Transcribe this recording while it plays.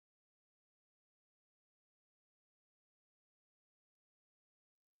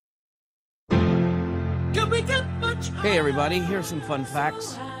Hey everybody, here's some fun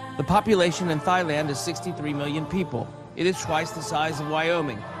facts. The population in Thailand is 63 million people. It is twice the size of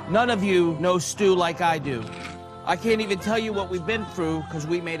Wyoming. None of you know stew like I do. I can't even tell you what we've been through because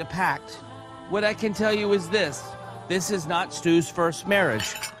we made a pact. What I can tell you is this. This is not Stu's first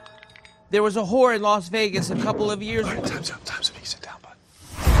marriage. There was a whore in Las Vegas a couple of years ago. All right, time's up. You can sit down, bud.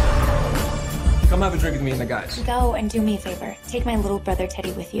 Come have a drink with me and the guys. Go and do me a favor. Take my little brother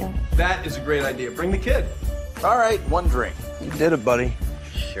Teddy with you. That is a great idea. Bring the kid. All right, one drink. You did it, buddy.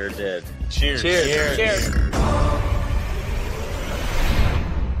 Sure did. Cheers. Cheers. Cheers.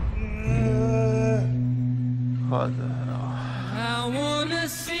 What the hell?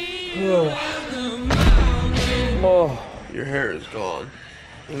 Oh, your hair is gone.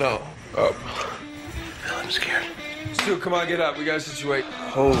 No, up. I'm scared. Stu, come on, get up. We gotta situate.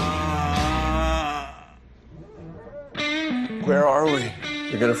 Oh. Where are we?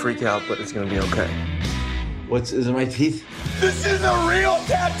 You're gonna freak out, but it's gonna be okay. Is it my teeth? This is a real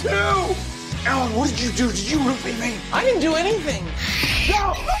tattoo! Alan, what did you do? Did you roofie me? I didn't do anything.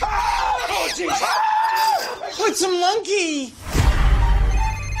 No! Oh, jeez! Put some monkey.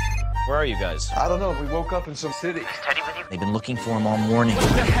 Where are you guys? I don't know. We woke up in some city. They've been looking for him all morning.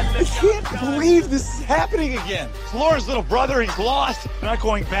 I can't believe this is happening again. It's Laura's little brother. He's lost. I'm not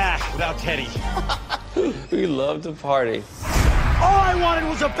going back without Teddy. We love to party. All I wanted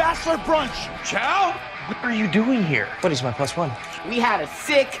was a bachelor brunch. Chow? What are you doing here? But he's my +1. We had a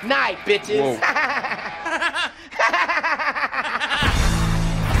sick night, bitches.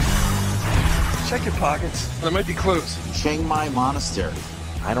 Check your pockets. There might be clues. Chiang Mai Monastery.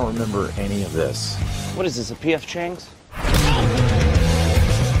 I don't remember any of this. What is this, a P.F. Chang's?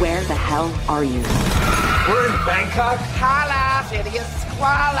 Where the hell are you? We're in Bangkok. Holla, hideous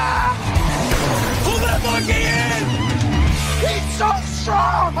squalor. Pull that monkey in! He's so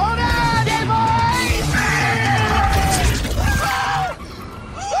strong. Hold on, hey boys.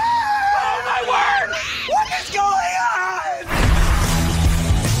 Oh my word! What is going on?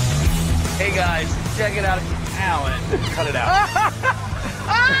 Hey guys, check it out. Alan, cut it out.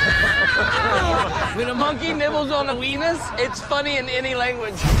 When a monkey nibbles on a weenus, it's funny in any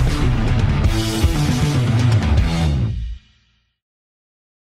language.